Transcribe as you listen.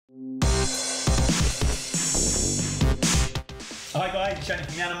guys, it's Yianni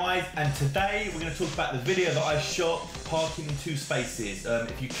from Yiannimize, and today we're going to talk about the video that I shot, parking in two spaces.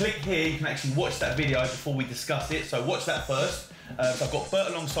 If you click here, you can actually watch that video before we discuss it, so watch that first. So I've got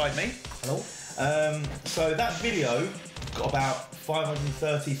Bert alongside me. Hello. So that video got about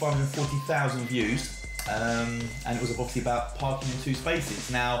 540,000 views, and it was obviously about parking in two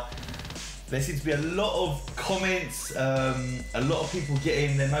spaces. Now, there seems to be a lot of comments, a lot of people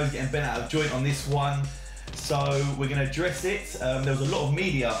getting their nose getting bent out of joint on this one. So we're going to address it. There was a lot of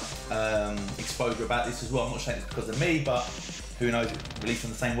media exposure about this as well. I'm not saying it's because of me, but who knows, it released in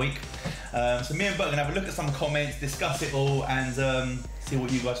the same week. So me and Bert are going to have a look at some comments, discuss it all, and see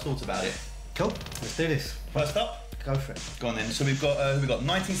what you guys thought about it. Cool, let's do this. First up, go for it. Go on then. So we've got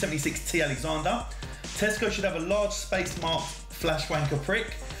 1976 T Alexander. Tesco should have a large space marked flash wanker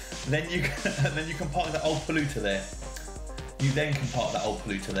prick. Then you can park that old polluter there. You then can park that old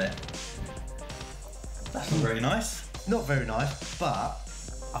polluter there. That's not very nice. Not very nice, but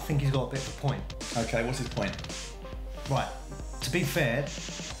I think he's got a bit of a point. Okay, what's his point? Right, to be fair,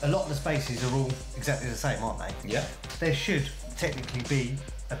 a lot of the spaces are all exactly the same, aren't they? Yeah. There should technically be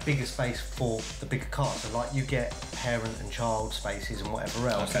a bigger space for the bigger cars. So like you get parent and child spaces and whatever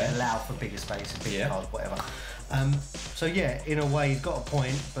else, okay. They allow for bigger spaces, bigger cars, whatever. So yeah, in a way he's got a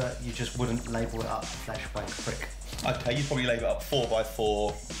point, but you just wouldn't label it up flash wanker prick. Okay, you'd probably label it up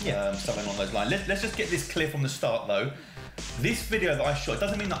 4x4, something along those lines. Let's just get this clear from the start though. This video that I shot, it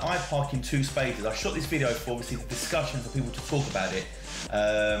doesn't mean that I park in two spaces. I shot this video for obviously the discussion, for people to talk about it.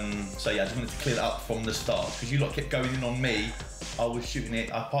 So yeah, I just wanted to clear that up from the start, because you lot kept going in on me. I was shooting it,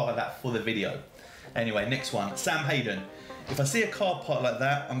 I parked like that for the video. Anyway, next one, Sam Hayden. If I see a car parked like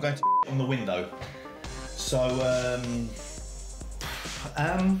that, I'm going to on the window. So,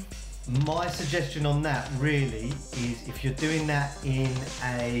 my suggestion on that really is if you're doing that in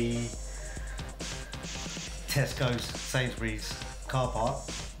a Tesco's, Sainsbury's car park,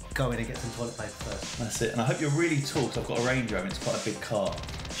 go in and get some toilet paper first. That's it. And I hope you're really tall, because I've got a Range Rover and it's quite a big car.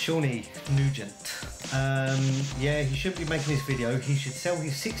 Shawnee Nugent. Yeah, he shouldn't be making this video. He should sell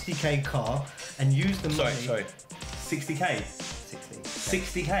his 60k car and use the money. Sorry. 60k?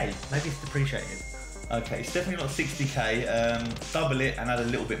 60k? Maybe it's depreciated. Okay, it's definitely not 60k. Double it and add a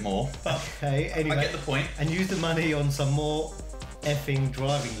little bit more. But okay, anyway. I get the point. And use the money on some more effing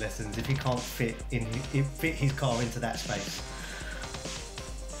driving lessons if he can't fit his car into that space.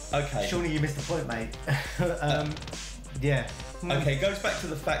 Okay. Surely you missed the point, mate. Yeah. Okay, it goes back to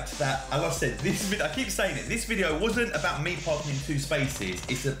the fact that, as I said, this video, I keep saying it, this video wasn't about me parking in two spaces.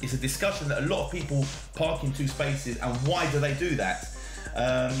 It's a discussion that a lot of people park in two spaces, and why do they do that?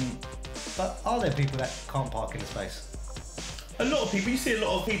 But are there people that can't park in a space? A lot of people. You see a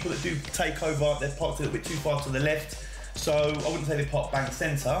lot of people that do take over. They're parked a little bit too far to the left. So I wouldn't say they park bang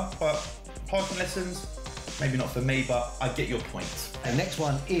centre, but parking lessons, maybe not for me, but I get your point. And next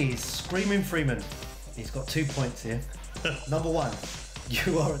one is Screaming Freeman. He's got 2 points here. Number one,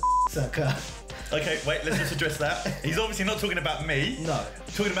 you are a sucker. Okay, wait, let's just address that. He's obviously not talking about me. No.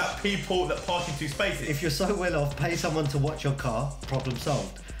 He's talking about people that park in two spaces. If you're so well off, pay someone to watch your car, problem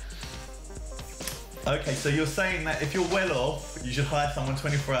solved. Okay, so you're saying that if you're well off, you should hire someone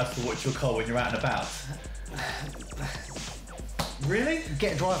 24 hours to watch your car when you're out and about? Really?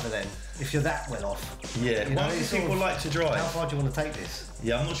 Get a driver then, if you're that well off. Yeah, why do people like to drive? How far do you want to take this?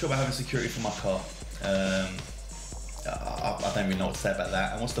 Yeah, I'm not sure about having security for my car. I don't really know what to say about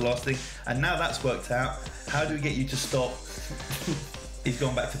that. And what's the last thing? And now that's worked out, how do we get you to stop? He's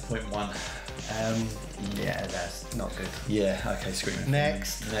gone back to point one. Yeah, that's not good. Yeah, okay, screaming.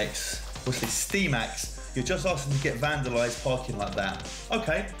 Next. What's this? Steamax. You're just asking to get vandalised parking like that.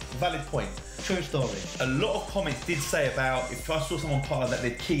 Okay, valid point. True story. A lot of comments did say about if I saw someone park like that,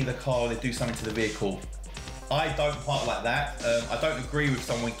 they'd key the car or they'd do something to the vehicle. I don't park like that. I don't agree with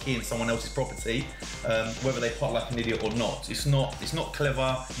someone keying someone else's property, whether they park like an idiot or not. It's not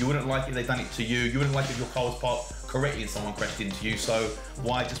clever. You wouldn't like it if they'd done it to you. You wouldn't like it if your car was parked correctly and someone crashed into you. So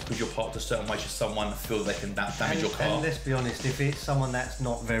why just because you're parked a certain way should someone feel they can damage your car? And let's be honest, if it's someone that's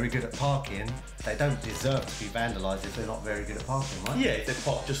not very good at parking, they don't deserve to be vandalised if they're not very good at parking, right? Yeah, if they're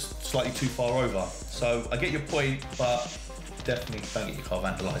parked just slightly too far over. So I get your point, but definitely don't get your car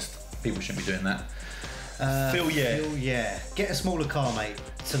vandalised. People shouldn't be doing that. Phil, yeah. Get a smaller car, mate,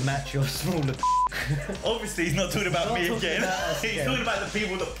 to match your smaller. Obviously, he's not talking about me again. He's talking about the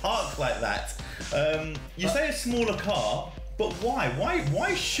people that park like that. You say a smaller car, but why?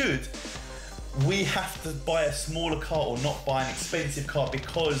 Why should we have to buy a smaller car or not buy an expensive car?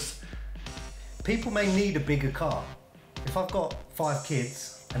 Because people may need a bigger car. If I've got 5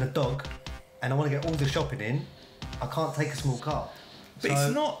 kids and a dog, and I want to get all the shopping in, I can't take a small car. But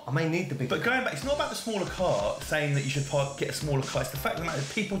it's not. I may need the bigger. But going back, it's not about the smaller car saying that you should get a smaller car. It's the fact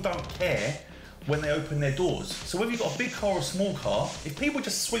that people don't care when they open their doors. So whether you've got a big car or a small car, if people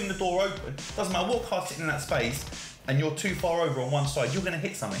just swing the door open, doesn't matter what car's sitting in that space, and you're too far over on one side, you're going to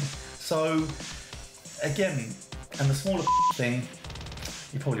hit something. So again, and the smaller thing,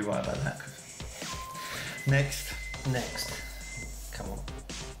 you're probably right about that. Next. Come on.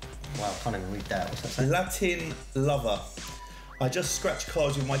 Wow, I can't even read that. What's that saying? Latin lover. I just scratch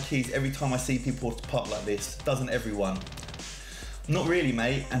cars with my keys every time I see people park like this. Doesn't everyone? Not really,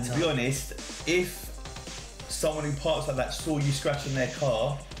 mate. And to be honest, if someone who parks like that saw you scratching their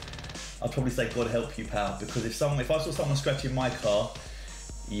car, I'd probably say, God help you, pal. Because if I saw someone scratching my car,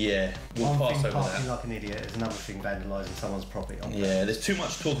 yeah, we'll pass over that. Parking like an idiot is another thing, vandalising someone's property. Yeah, there's too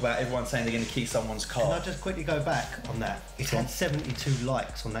much talk about everyone saying they're going to keep someone's car. Can I just quickly go back on that? It's had 72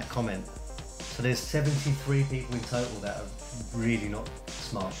 likes on that comment. So there's 73 people in total that are really not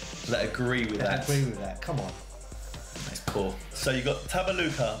smart. That agree with that. Come on. That's cool. So you got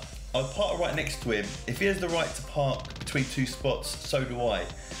Tabaluka. I'll park right next to him. If he has the right to park between two spots, so do I.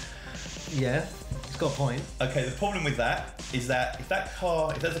 Yeah, he's got a point. Okay, the problem with that is that if there's a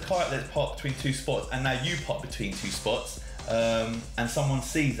car out there that's parked between two spots, and now you park between two spots, and someone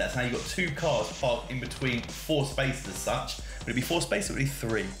sees that, so now you've got two cars parked in between 4 spaces as such. Would it be 4 spaces or would it be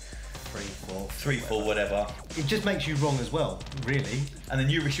 3? 3, 4, whatever. It just makes you wrong as well, really. And then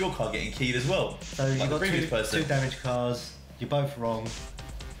you risk your car getting keyed as well. So you've got two damaged cars, you're both wrong,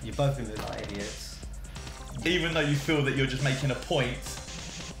 you're both going to look like idiots. Even though you feel that you're just making a point,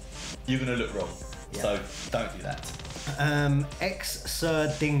 you're going to look wrong. Yeah. So don't do that.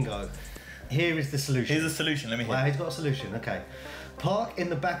 Ex-Sir Dingo. Here is the solution. Here's the solution, let me hear. Wow, he's got a solution, okay. Park in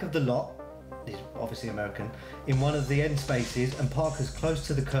the back of the lot, he's obviously American, in one of the end spaces and park as close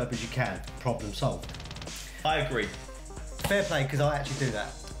to the curb as you can. Problem solved. I agree. Fair play, because I actually do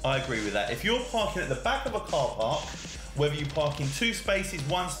that. I agree with that. If you're parking at the back of a car park, whether you park in 2 spaces,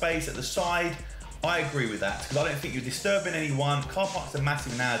 1 space at the side, I agree with that, because I don't think you're disturbing anyone. Car parks are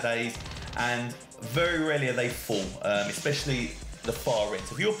massive nowadays, and very rarely are they full, especially the far end.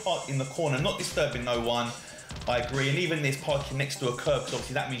 So if you're parked in the corner, not disturbing no one, I agree. And even this parking next to a curb, because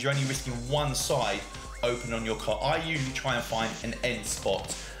obviously that means you're only risking one side open on your car. I usually try and find an end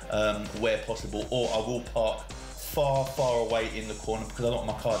spot where possible, or I will park far away in the corner because I don't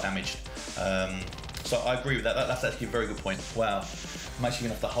want my car damaged. So I agree with that. That's actually a very good point. Wow. I'm actually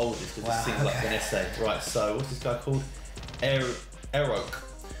going to have to hold this because this seems like an essay. Right, so what's this guy called? Erok.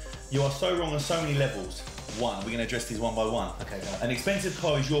 You are so wrong on so many levels. 1, we're going to address these one by one. Okay, go. An expensive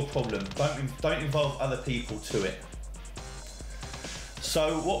car is your problem. Don't involve other people to it.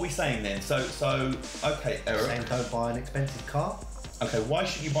 So what are we saying then? So okay, Erok. Saying don't buy an expensive car. Okay, why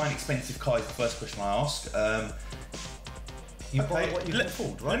should you buy an expensive car is the first question I ask. You buy what you can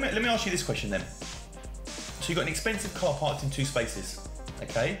afford, right? Let me ask you this question then. So you've got an expensive car parked in 2 spaces,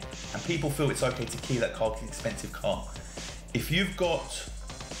 okay? And people feel it's okay to key that car because it's an expensive car. If you've got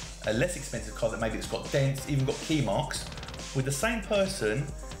a less expensive car that maybe it's got dents, even got key marks, would the same person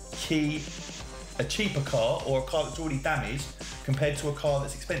key a cheaper car or a car that's already damaged compared to a car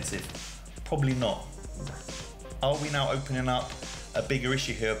that's expensive? Probably not. Are we now opening up a bigger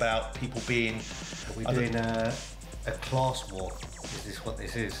issue here about people being... Are we doing a class war? Is this what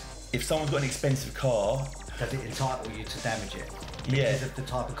this is? If someone's got an expensive car... Does it entitle you to damage it? Yeah. Because of the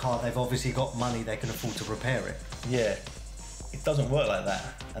type of car, they've obviously got money, they can afford to repair it. Yeah. It doesn't work like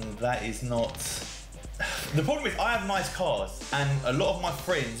that. And that is not... The problem is I have nice cars and a lot of my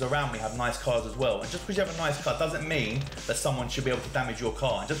friends around me have nice cars as well. And just because you have a nice car doesn't mean that someone should be able to damage your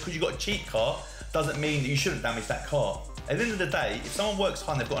car. And just because you've got a cheap car doesn't mean that you shouldn't damage that car. At the end of the day, if someone works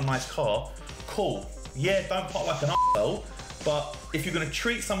hard and they've got a nice car, cool. Yeah, don't park like an arsehole, but if you're going to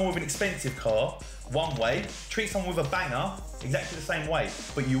treat someone with an expensive car one way, treat someone with a banger exactly the same way,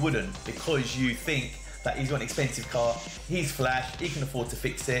 but you wouldn't because you think that he's got an expensive car, he's flash, he can afford to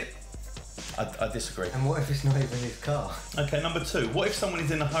fix it. I disagree. And what if it's not even his car? Okay, number 2, what if someone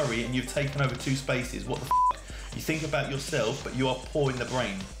is in a hurry and you've taken over 2 spaces? What the f***? You think about yourself, but you are poor in the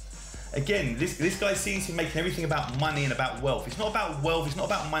brain. Again, this guy seems to be making everything about money and about wealth. It's not about wealth, it's not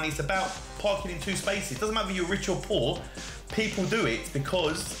about money, it's about parking in 2 spaces. It doesn't matter if you're rich or poor, people do it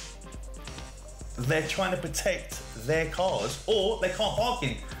because they're trying to protect their cars or they can't park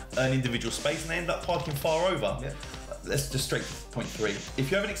in an individual space and they end up parking far over. Yeah. Let's just straight to point 3. If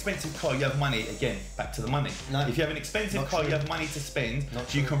you have an expensive car, you have money, again, back to the money. No, if you have an expensive car, you have money to spend,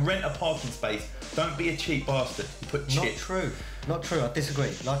 so you can rent a parking space. Don't be a cheap bastard. You put chip. Not true. Not true, I disagree.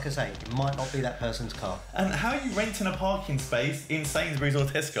 Like I say, it might not be that person's car. And how are you renting a parking space in Sainsbury's or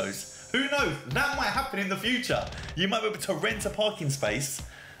Tesco's? Who knows? That might happen in the future. You might be able to rent a parking space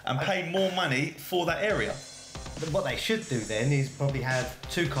and pay more money for that area. What they should do then is probably have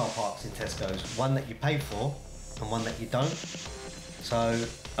 2 car parks in Tesco's, one that you pay for and one that you don't. So,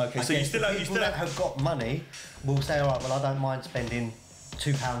 okay, so you still have got money will say, all right, well, I don't mind spending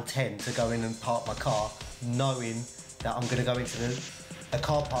 £2.10 to go in and park my car, knowing that I'm going to go into a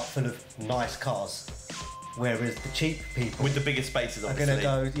car park full of nice cars. Whereas the cheap people with the bigger spaces, obviously, are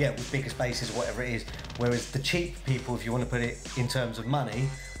going to go, with bigger spaces, whatever it is. Whereas the cheap people, if you want to put it in terms of money,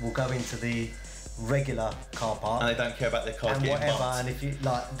 will go into the regular car park and they don't care about their cars and getting whatever. bumped. And if you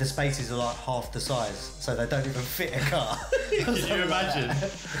like, the spaces are like half the size, so they don't even fit a car. Can you imagine?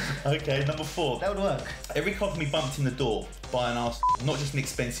 Okay, number 4. That would work. Every car can be bumped in the door by an arse, not just an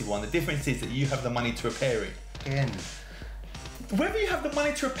expensive one. The difference is that you have the money to repair it. Again. Whether you have the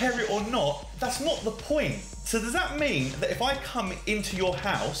money to repair it or not, that's not the point. So does that mean that if I come into your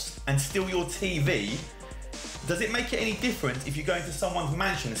house and steal your TV, does it make it any different if you go into someone's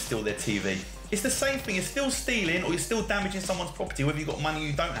mansion and steal their TV? It's the same thing. You're still stealing or you're still damaging someone's property, whether you've got money or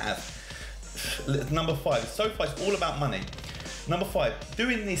you don't have. Number 5. So far, it's all about money. Number 5.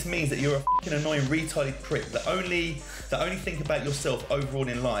 Doing this means that you're a fucking annoying, retarded prick that only think about yourself overall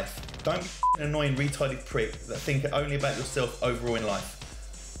in life. Don't be an annoying, retarded prick that think only about yourself overall in life.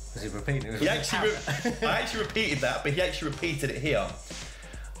 Was he repeating it? I actually repeated that, but he actually repeated it here.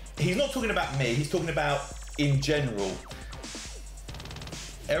 He's not talking about me. He's talking about in general.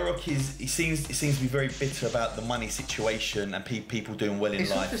 Erok he seems to be very bitter about the money situation and people doing well in life.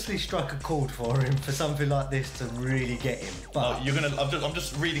 It's obviously struck a chord for him for something like this to really get him. But I'm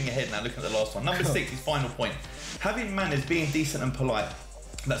just reading ahead now, looking at the last one. Number 6, his final point. Having manners, being decent and polite.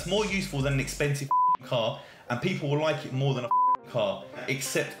 That's more useful than an expensive car, and people will like it more than a car,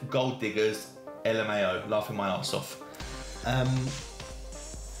 except gold diggers, LMAO, laughing my arse off.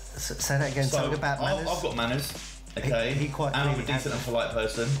 Say that again. Talk about manners. I've got manners. Okay, and I'm a decent and polite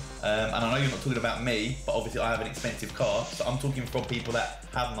person, and I know you're not talking about me, but obviously I have an expensive car, so I'm talking from people that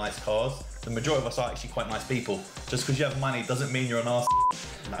have nice cars. The majority of us are actually quite nice people. Just because you have money doesn't mean you're an arse.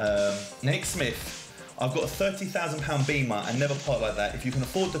 No. Nick Smith, I've got a £30,000 Beamer and never part like that. If you can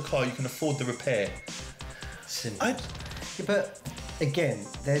afford the car, you can afford the repair. Simple. Yeah, but again,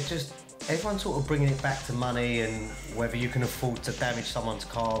 they're just everyone's sort of bringing it back to money and whether you can afford to damage someone's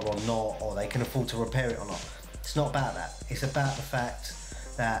car or not, or they can afford to repair it or not. It's not about that. It's about the fact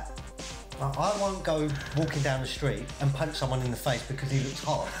that I won't go walking down the street and punch someone in the face because he looks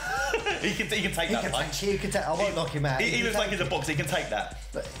hard. he can take that punch. I won't knock him out. He looks like he's a boxer. He can take that.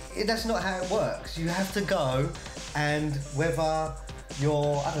 But that's not how it works. You have to go, and whether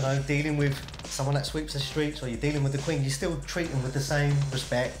you're, I don't know, dealing with someone that sweeps the streets or you're dealing with the Queen, you still treat them with the same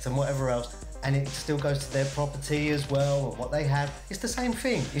respect and whatever else. And it still goes to their property as well, or what they have. It's the same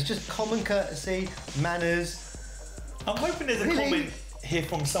thing. It's just common courtesy, manners. I'm hoping there's a comment here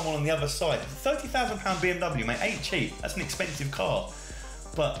from someone on the other side. £30,000 BMW, mate, ain't cheap. That's an expensive car.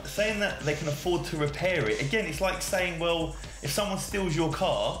 But saying that they can afford to repair it, again, it's like saying, well, if someone steals your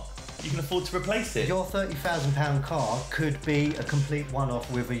car, you can afford to replace it. Your £30,000 car could be a complete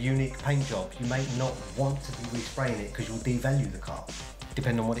one-off with a unique paint job. You may not want to be respraying it because you'll devalue the car,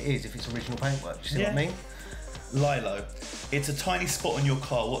 depending on what it is, if it's original paintwork. You see what I mean? Lilo, it's a tiny spot on your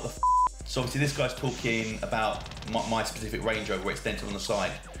car, what the f***? So obviously this guy's talking about my specific Range Rover where it's dented on the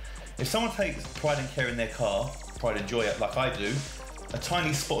side. If someone takes pride and care in their car, pride and joy like I do, a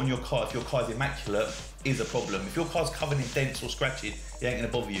tiny spot on your car, if your car's immaculate, is a problem. If your car's covered in dents or scratches, it ain't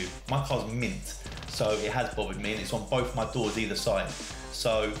gonna bother you. My car's mint, so it has bothered me, and it's on both my doors either side.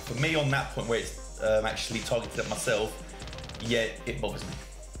 So for me on that point where it's actually targeted at myself, yeah, it bothers me.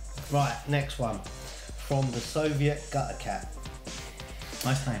 Right, next one. From the Soviet Gutter Cat.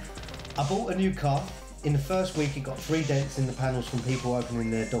 Nice name. I bought a new car. In the first week, it got 3 dents in the panels from people opening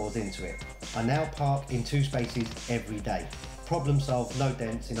their doors into it. I now park in 2 spaces every day. Problem solved, no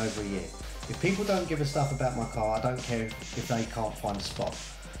dents in over a year. If people don't give a stuff about my car, I don't care if they can't find a spot.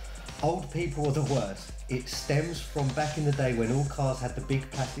 Old people are the worst. It stems from back in the day when all cars had the big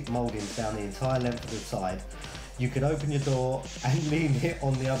plastic mouldings down the entire length of the side. You could open your door and lean it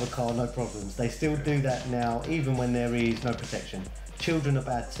on the other car, no problems. They still do that now, even when there is no protection. Children are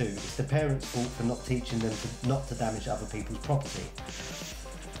bad too. It's the parents' fault for not teaching them not to damage other people's property.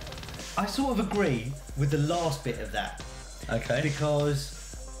 I sort of agree with the last bit of that. Okay.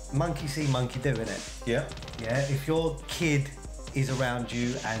 Because monkey see, monkey do, innit? Yeah. Yeah, if your kid is around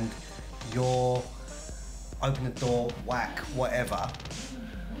you and you're open the door, whack, whatever,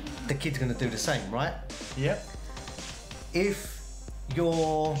 the kid's gonna do the same, right? Yeah. If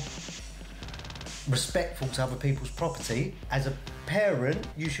you're respectful to other people's property, as a parent,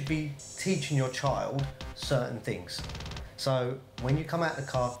 you should be teaching your child certain things. So when you come out of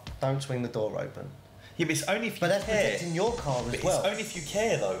the car, don't swing the door open. Yeah, but it's only if you care. But that's care. protecting your car as well. It's only if you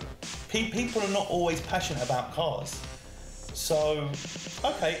care, though. People are not always passionate about cars. So,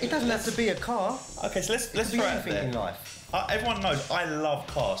 okay. It doesn't have to be a car. Okay, so let's throw it out there. In life. Everyone knows I love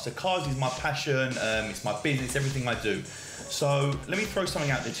cars. So cars is my passion. It's my business. Everything I do. So let me throw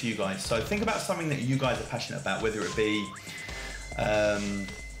something out there to you guys. So think about something that you guys are passionate about, whether it be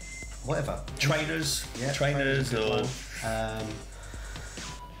whatever. Trainers, or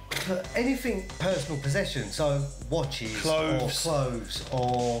anything personal possession. So watches, clothes,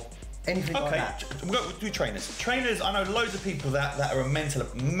 or anything like that. We'll do trainers. Trainers, I know loads of people that are mental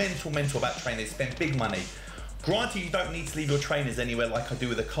about trainers, spend big money. Granted, you don't need to leave your trainers anywhere like I do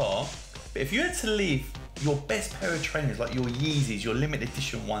with a car, but if you had to leave your best pair of trainers, like your Yeezys, your limited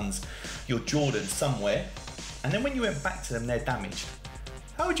edition ones, your Jordans somewhere, and then when you went back to them, they're damaged,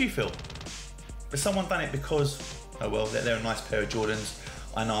 how would you feel? But someone done it because, oh well, they're a nice pair of Jordans,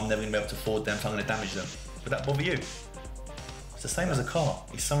 I know I'm never going to be able to afford them, so I'm going to damage them. Would that bother you? It's the same as a car.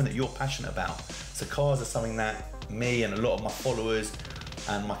 It's something that you're passionate about. So cars are something that me and a lot of my followers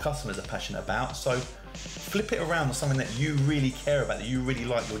and my customers are passionate about. So flip it around on something that you really care about, that you really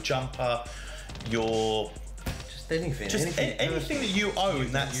like, your jumper, your... Just anything. Anything that you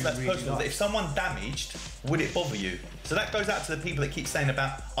own that's really personal. like. If someone damaged, would it bother you? So that goes out to the people that keep saying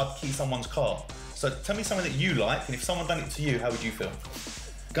about, I'd key someone's car. So tell me something that you like, and if someone done it to you, how would you feel?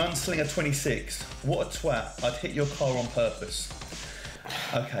 Gunslinger 26, what a twat, I'd hit your car on purpose.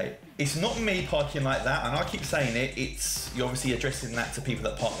 Okay, it's not me parking like that, and I keep saying it, you're obviously addressing that to people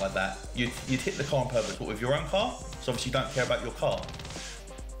that park like that. You'd hit the car on purpose, but with your own car, so obviously you don't care about your car.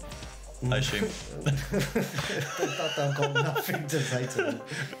 I assume. I've got nothing to say to them.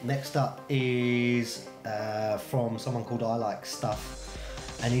 Next up is from someone called I Like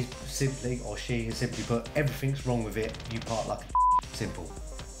Stuff, and he has simply put, everything's wrong with it, you park like a simple.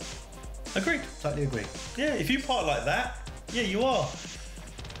 Agreed. Totally agree. Yeah, if you park like that, yeah, you are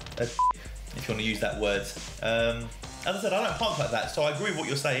a if you want to use that word. As I said, I don't park like that, so I agree with what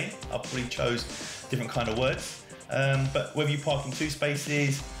you're saying. I probably chose different kind of words. But whether you park in 2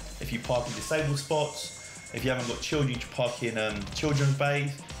 spaces, if you park in disabled spots, if you haven't got children, you park in children's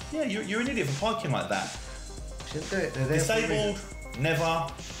bays. Yeah, you're an idiot for parking like that. Shouldn't do it. Disabled, never.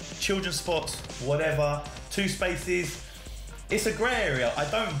 Children's spots, whatever. 2 spaces. It's a grey area. I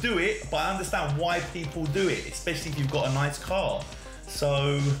don't do it, but I understand why people do it, especially if you've got a nice car.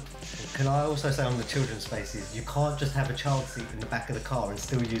 So... Can I also say on the children's spaces, you can't just have a child seat in the back of the car and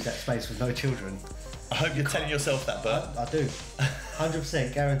still use that space with no children. I hope you're telling yourself that, Bert. I do.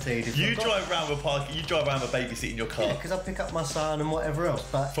 100% guaranteed. You drive around with a baby seat in your car. Yeah, because I pick up my son and whatever else.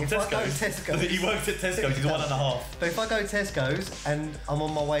 But From if Tesco's? I go Tesco's... He works at Tesco's, he's 1.5. But if I go Tesco's and I'm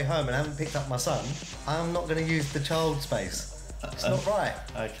on my way home and I haven't picked up my son, I'm not going to use the child space. It's not right.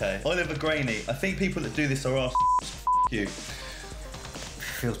 Okay. Oliver Graney, I think people that do this are arse. You.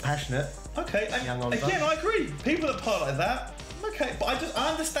 Feels passionate. Okay, and Young Oliver. again, I agree. People that part like that, okay, but I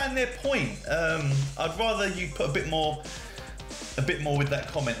understand their point. I'd rather you put a bit more with that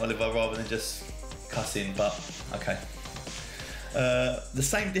comment, Oliver, rather than just cussing. But okay. The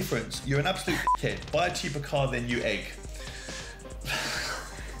same difference. You're an absolute kid. Buy a cheaper car than you egg.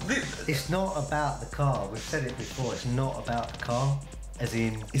 It's not about the car. We've said it before. It's not about the car. As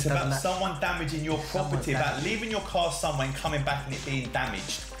in, it's about someone damaging your property, about leaving your car somewhere and coming back and it being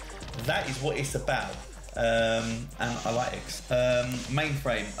damaged. That is what it's about. And I like it.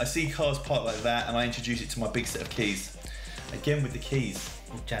 Mainframe. I see cars parked like that and I introduce it to my big set of keys. Again with the keys.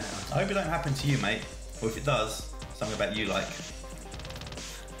 Janitor. I hope it don't happen to you, mate. Or if it does, something about you like.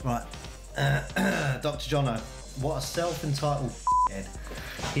 Right. Dr. Jono. What a self-entitled head.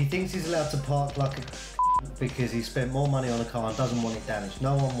 He thinks he's allowed to park like a because he spent more money on a car and doesn't want it damaged.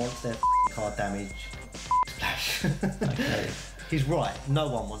 No one wants their car damaged. Splash. Okay. He's right. No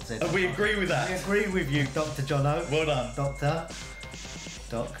one wants their we agree with that. We agree with you, Dr. Jono. Well done.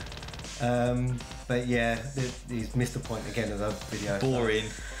 Doc. But yeah, he's missed the point again of the video. Boring.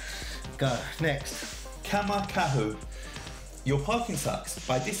 Go. Next. Kama Kahu. Your parking sucks.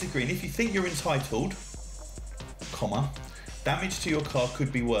 I disagree. And if you think you're entitled, damage to your car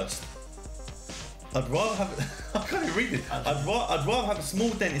could be worse. I'd rather have I can't even read it. I'd rather have a small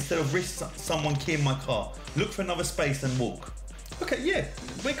dent instead of risk someone keying my car. Look for another space and walk. Okay, yeah.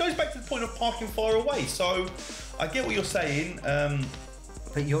 It goes back to the point of parking far away. So I get what you're saying.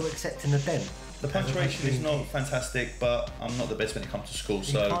 But you're accepting a dent. The punctuation is not fantastic, but I'm not the best when it comes to school.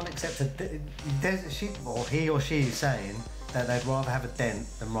 So you can't accept he or she is saying that they'd rather have a dent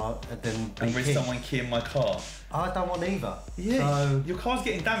than risk someone keying my car. I don't want either. Yeah, so, your car's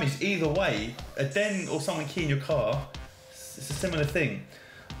getting damaged either way. A dent or someone keying your car, it's a similar thing.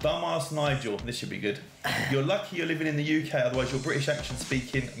 Dumbass Nigel, this should be good. You're lucky you're living in the UK, otherwise your British accent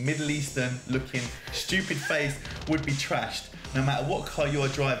speaking, Middle Eastern looking, stupid face would be trashed. No matter what car you are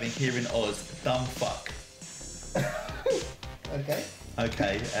driving here in Oz, dumb fuck. Okay.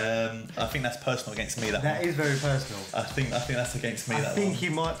 Okay, I think that's personal against me, that one. That is very personal. I think that's against me, that one. I think he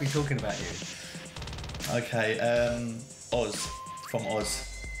might be talking about you. Okay, Oz, from Oz.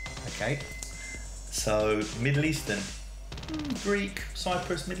 Okay. So, Middle Eastern. Greek,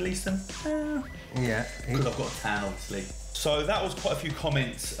 Cyprus, Middle Eastern. Yeah. Because I've got a tan, obviously. So that was quite a few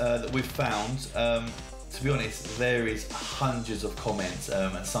comments that we've found. To be honest, there is hundreds of comments,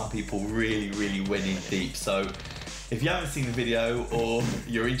 and some people really went in deep. So if you haven't seen the video or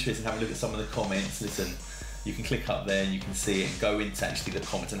you're interested in having a look at some of the comments, listen, you can click up there and you can see it and go into actually the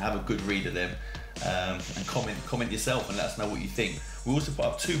comments and have a good read of them, and comment yourself and let us know what you think. We also put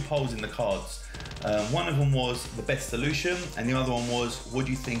up 2 polls in the cards. One of them was the best solution, and the other one was, what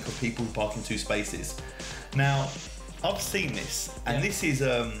do you think of people who park in 2 spaces? Now, I've seen this, and this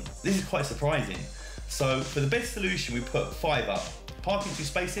is quite surprising. So for the best solution, we put 5 up. Park in 2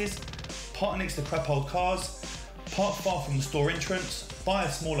 spaces, park next to crap old cars, park far from the store entrance, buy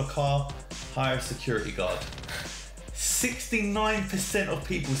a smaller car, hire a security guard. 69% of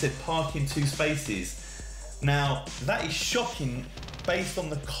people said park in 2 spaces. Now, that is shocking based on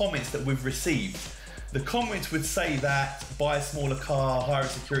the comments that we've received. The comments would say that buy a smaller car, hire a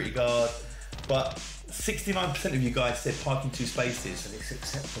security guard, but 69% of you guys said park in 2 spaces. And it's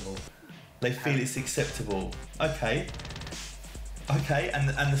acceptable. They feel it's acceptable. Okay. Okay, and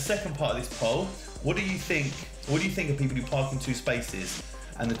the second part of this poll, what do you think? What do you think of people who park in 2 spaces?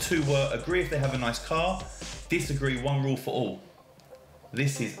 And the 2 were agree if they have a nice car, disagree, 1 rule for all.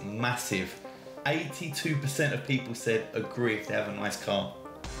 This is massive. 82% of people said agree if they have a nice car.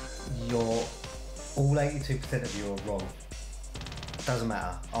 All 82% of you are wrong. Doesn't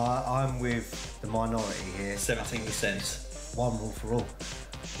matter. I'm with the minority here. 17%. 1 rule for all.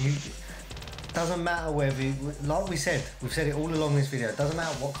 Doesn't matter whether, like we said, we've said it all along this video, it doesn't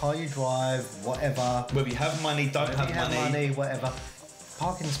matter what car you drive, whatever. Whether you have money, don't have money, whatever.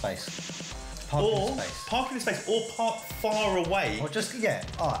 Park in the space. Park in the space, or park far away. Or just, yeah,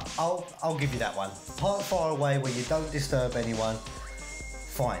 alright, I'll give you that one. Park far away where you don't disturb anyone,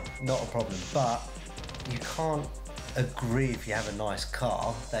 fine, not a problem. But you can't agree if you have a nice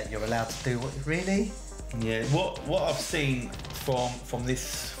car that you're allowed to do what, really? Yeah, what I've seen from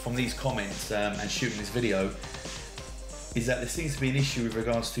these comments and shooting this video is that there seems to be an issue with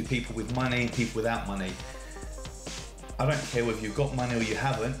regards to people with money, people without money. I don't care whether you've got money or you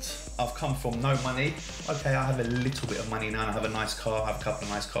haven't. I've come from no money. Okay, I have a little bit of money now and I have a nice car, I have a couple of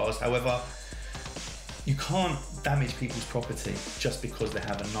nice cars. However, you can't damage people's property just because they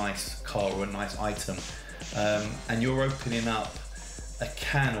have a nice car or a nice item. And you're opening up a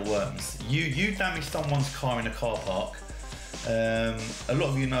can of worms. You damage someone's car in a car park. A lot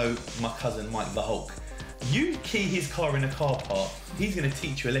of you know my cousin Mike the Hulk. You key his car in a car park, he's going to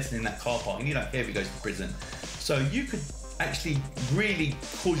teach you a lesson in that car park and you don't care if he goes to prison. So you could actually really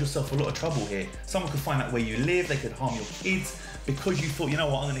cause yourself a lot of trouble here. Someone could find out where you live, they could harm your kids because you thought, you know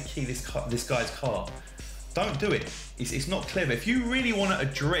what, I'm going to key this guy's car. Don't do it. It's not clever. If you really want to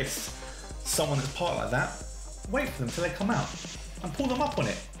address someone that's parked like that, wait for them till they come out and pull them up on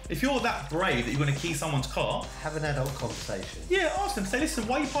it. If you're that brave that you're going to key someone's car, have an adult conversation. Yeah, ask them, say, listen,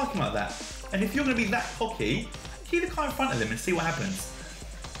 why are you parking like that? And if you're going to be that cocky, key the car in front of them and see what happens.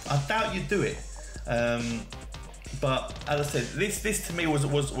 I doubt you'd do it. But as I said, this to me was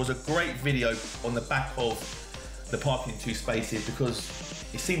a great video on the back of the parking in 2 spaces because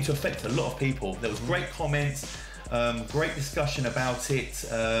it seemed to affect a lot of people. There was great comments, great discussion about it.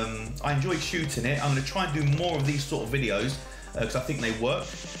 I enjoyed shooting it. I'm going to try and do more of these sort of videos because I think they work.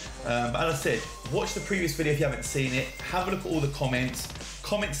 But as I said, watch the previous video if you haven't seen it. Have a look at all the comments.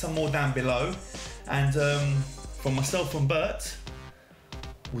 Comment some more down below. And from myself and Bert,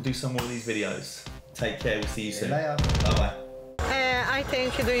 we'll do some more of these videos. Take care, we'll see you soon. Later. Bye-bye. I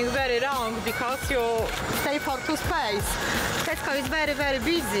think you're doing very wrong because you stay for 2 space. Tesco is very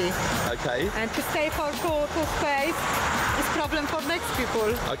busy. Okay. And to stay for two space is problem for next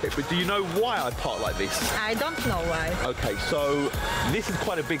people. Okay, but do you know why I park like this? I don't know why. Okay, so this is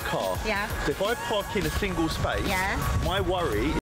quite a big car. Yeah. So if I park in a single space, yeah, my worry